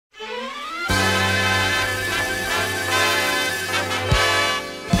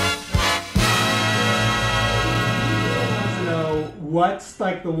what's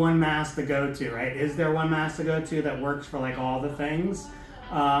like the one mask to go to, right? Is there one mask to go to that works for like all the things?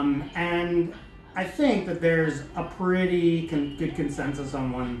 And I think that there's a pretty good consensus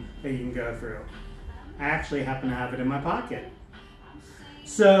on one that you can go through. I actually happen to have it in my pocket.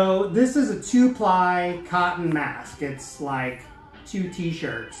 So this is a 2-ply cotton mask. It's like 2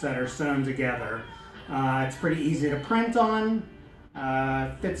 t-shirts that are sewn together. It's pretty easy to print on,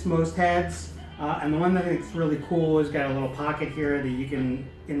 fits most heads. And the one that I think is really cool is got a little pocket here that you can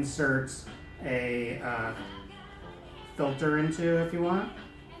insert a filter into if you want.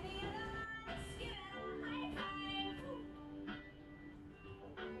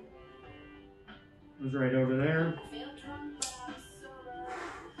 It was right over there.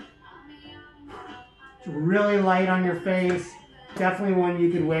 It's really light on your face. Definitely one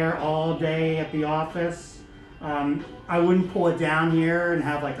you could wear all day at the office. I wouldn't pull it down here and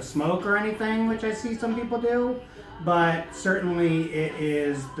have like a smoke or anything, which I see some people do, but certainly it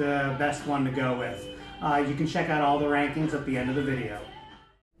is the best one to go with. You can check out all the rankings at the end of the video.